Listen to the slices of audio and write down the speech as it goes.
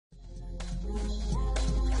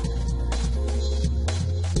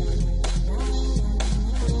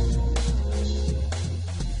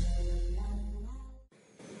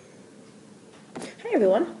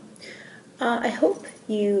everyone. I hope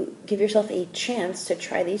you give yourself a chance to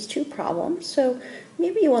try these two problems. So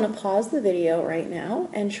maybe you want to pause the video right now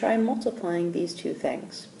and try multiplying these two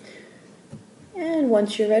things. And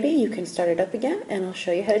once you're ready, you can start it up again and I'll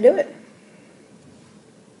show you how to do it.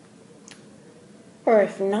 Or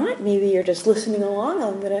if not, maybe you're just listening along.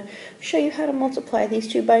 I'm going to show you how to multiply these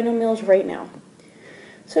two binomials right now.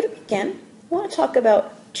 So to begin, I want to talk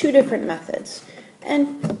about two different methods.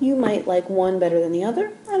 And you might like one better than the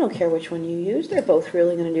other. I don't care which one you use. They're both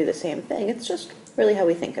really going to do the same thing. It's just really how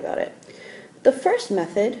we think about it. The first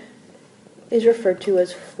method is referred to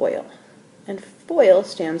as FOIL. And FOIL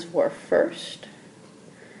stands for first,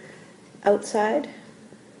 outside,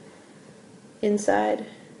 inside,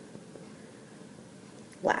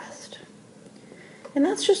 last. And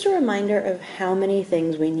that's just a reminder of how many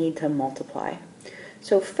things we need to multiply.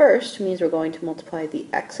 So first means we're going to multiply the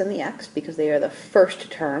x and the x because they are the first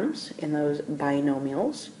terms in those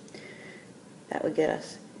binomials. That would get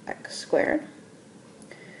us x squared.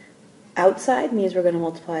 Outside means we're going to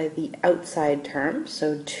multiply the outside terms,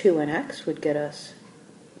 so 2 and x would get us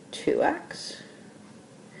 2x.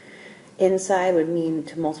 Inside would mean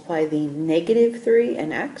to multiply the negative 3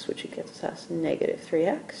 and x, which gets us negative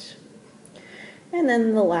 3x. And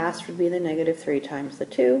then the last would be the negative 3 times the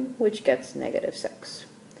 2, which gets negative 6.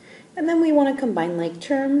 And then we want to combine like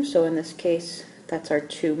terms, so in this case, that's our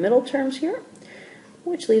two middle terms here,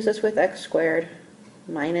 which leaves us with x squared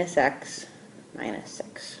minus x minus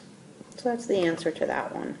 6. So that's the answer to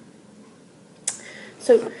that one.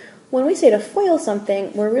 So when we say to FOIL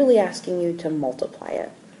something, we're really asking you to multiply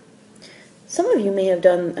it. Some of you may have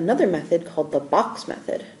done another method called the box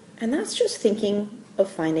method, and that's just thinking of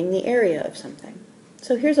finding the area of something.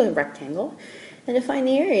 So here's a rectangle, and to find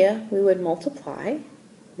the area, we would multiply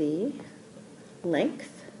the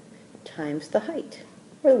length times the height,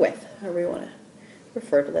 or the width, however you want to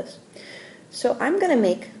refer to this. So I'm going to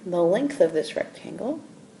make the length of this rectangle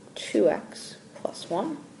 2x plus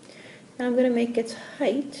 1, and I'm going to make its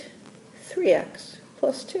height 3x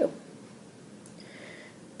plus 2.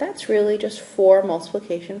 That's really just 4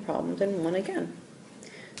 multiplication problems in one again.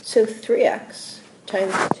 So 3x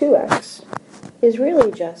times 2x is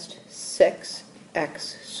really just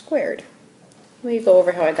 6x squared. Let me go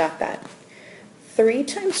over how I got that. 3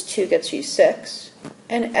 times 2 gets you 6,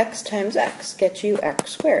 and x times x gets you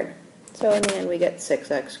x squared. So in the end we get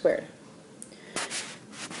 6x squared.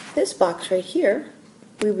 This box right here,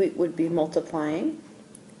 we would be multiplying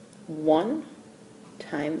 1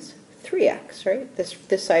 times 3x, right?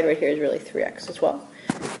 This side right here is really 3x as well.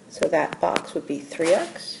 So that box would be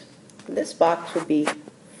 3x. This box would be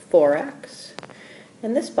 4x,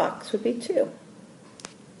 and this box would be 2.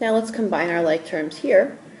 Now let's combine our like terms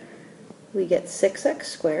here. We get 6x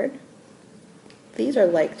squared. These are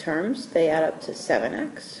like terms. They add up to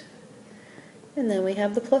 7x. And then we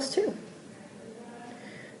have the plus 2.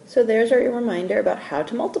 So there's our reminder about how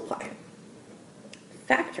to multiply.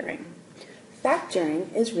 Factoring.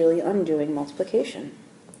 Factoring is really undoing multiplication.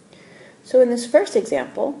 So in this first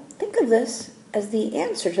example, think of this as the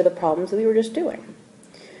answer to the problems that we were just doing.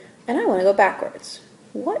 And I want to go backwards.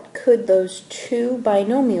 What could those two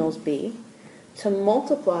binomials be to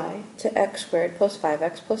multiply to x squared plus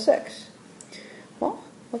 5x plus 6? Well,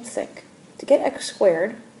 let's think. To get x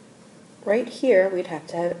squared, right here we'd have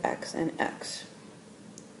to have x and x.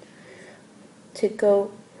 To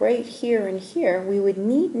go right here and here, we would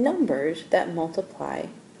need numbers that multiply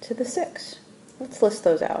to the 6. Let's list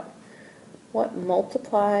those out. What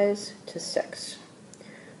multiplies to 6?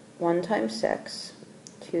 1 times 6,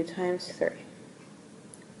 2 times 3.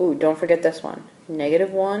 Ooh, don't forget this one.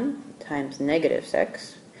 Negative 1 times negative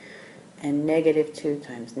 6, and negative 2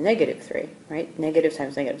 times negative 3, right? Negative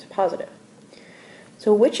times negative is positive.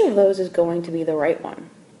 So which of those is going to be the right one?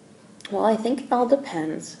 Well, I think it all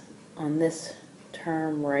depends on this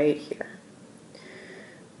term right here.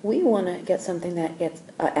 We want to get something that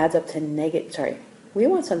adds up to we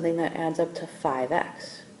want something that adds up to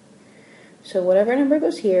 5x. So whatever number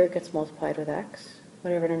goes here gets multiplied with x.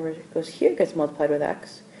 Whatever number goes here gets multiplied with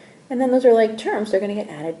x. And then those are like terms, they're going to get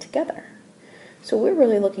added together. So we're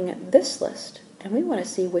really looking at this list, and we want to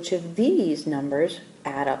see which of these numbers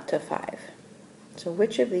add up to 5. So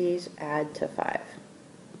which of these add to 5?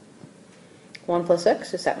 1 plus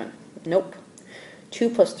 6 is 7. Nope. 2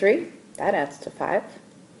 plus 3, that adds to 5.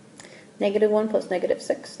 Negative 1 plus negative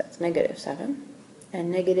 6, that's negative 7. And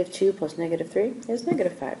negative 2 plus negative 3 is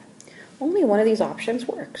negative 5. Only one of these options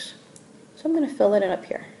works. So I'm going to fill it in up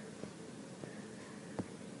here.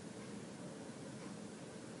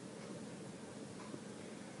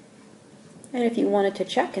 And if you wanted to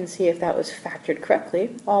check and see if that was factored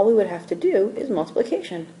correctly, all we would have to do is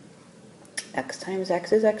multiplication. X times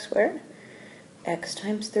x is x squared. X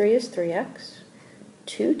times 3 is 3x.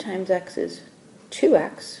 2 times x is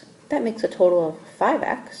 2x. That makes a total of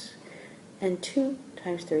 5x. And 2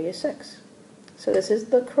 times 3 is 6. So this is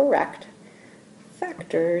the correct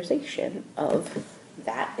factorization of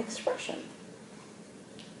that expression.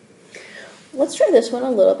 Let's try this one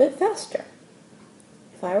a little bit faster.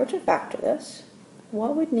 If I were to factor this,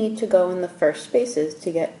 what would need to go in the first spaces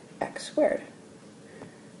to get x squared?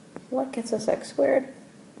 What gets us x squared?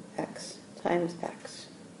 X times x.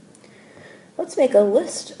 Let's make a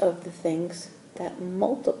list of the things that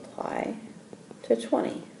multiply to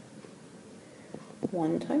 20.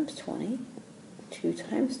 1 times 20, 2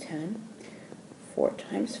 times 10, 4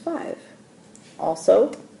 times 5.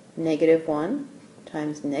 Also, negative 1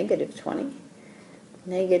 times negative 20,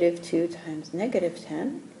 negative 2 times negative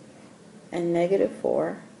 10, and negative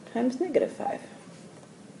 4 times negative 5.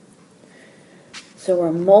 So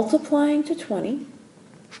we're multiplying to 20,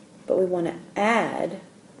 but we want to add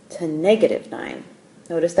to negative 9.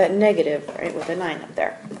 Notice that negative, right, with a 9 up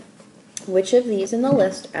there. Which of these in the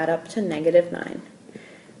list add up to negative 9?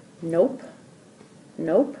 Nope.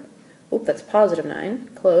 Nope. Oop, that's positive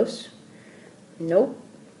 9. Close. Nope.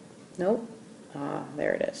 Nope. Ah,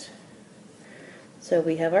 there it is. So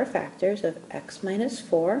we have our factors of x minus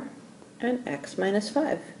 4 and x minus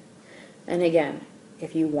 5. And again,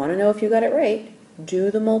 if you want to know if you got it right,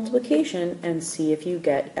 do the multiplication and see if you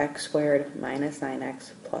get x squared minus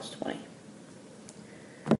 9x plus 20.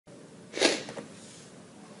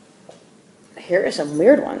 Here are some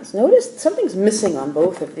weird ones. Notice something's missing on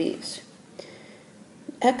both of these.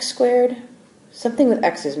 X squared, something with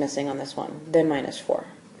x is missing on this one, then minus 4.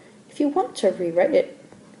 If you want to rewrite it,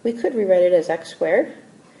 we could rewrite it as x squared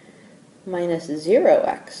minus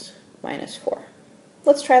 0x minus 4.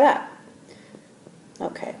 Let's try that.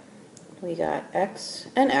 Okay, we got x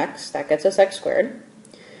and x, that gets us x squared.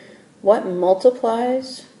 What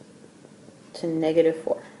multiplies to negative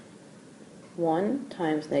 4? 1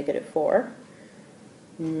 times negative 4,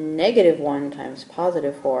 negative 1 times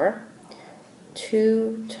positive 4,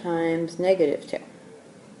 2 times negative 2. I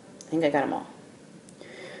think I got them all.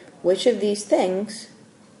 Which of these things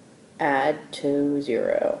add to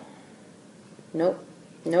 0? Nope.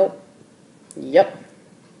 Nope. Yep.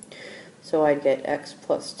 So I'd get x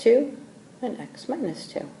plus 2 and x minus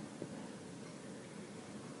 2.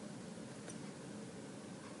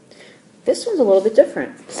 This one's a little bit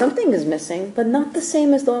different. Something is missing, but not the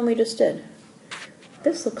same as the one we just did.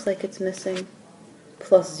 This looks like it's missing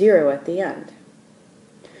plus 0 at the end.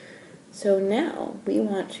 So now we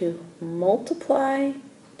want to multiply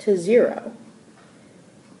to 0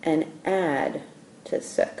 and add to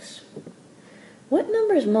 6. What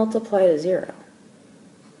numbers multiply to 0?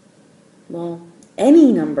 Well,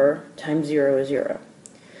 any number times 0 is 0.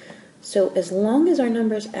 So as long as our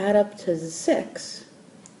numbers add up to 6,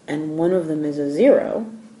 and one of them is a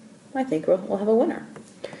 0, I think we'll have a winner.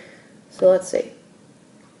 So let's see.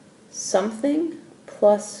 Something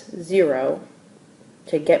plus 0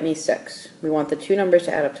 to get me 6. We want the two numbers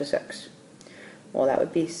to add up to 6. Well, that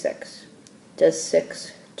would be 6. Does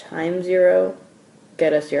 6 times 0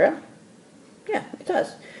 get us 0? Yeah, it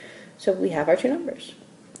does. So we have our two numbers,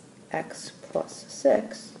 x plus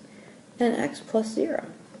 6 and x plus 0.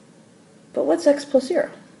 But what's x plus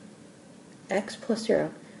 0? X plus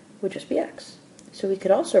 0 would just be x. So we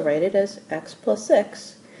could also write it as x plus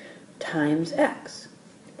 6 times x.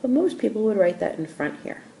 But most people would write that in front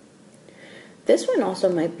here. This one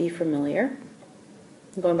also might be familiar.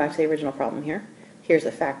 Going back to the original problem here. Here's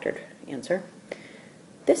the factored answer.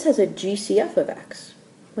 This has a GCF of x,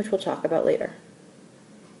 which we'll talk about later.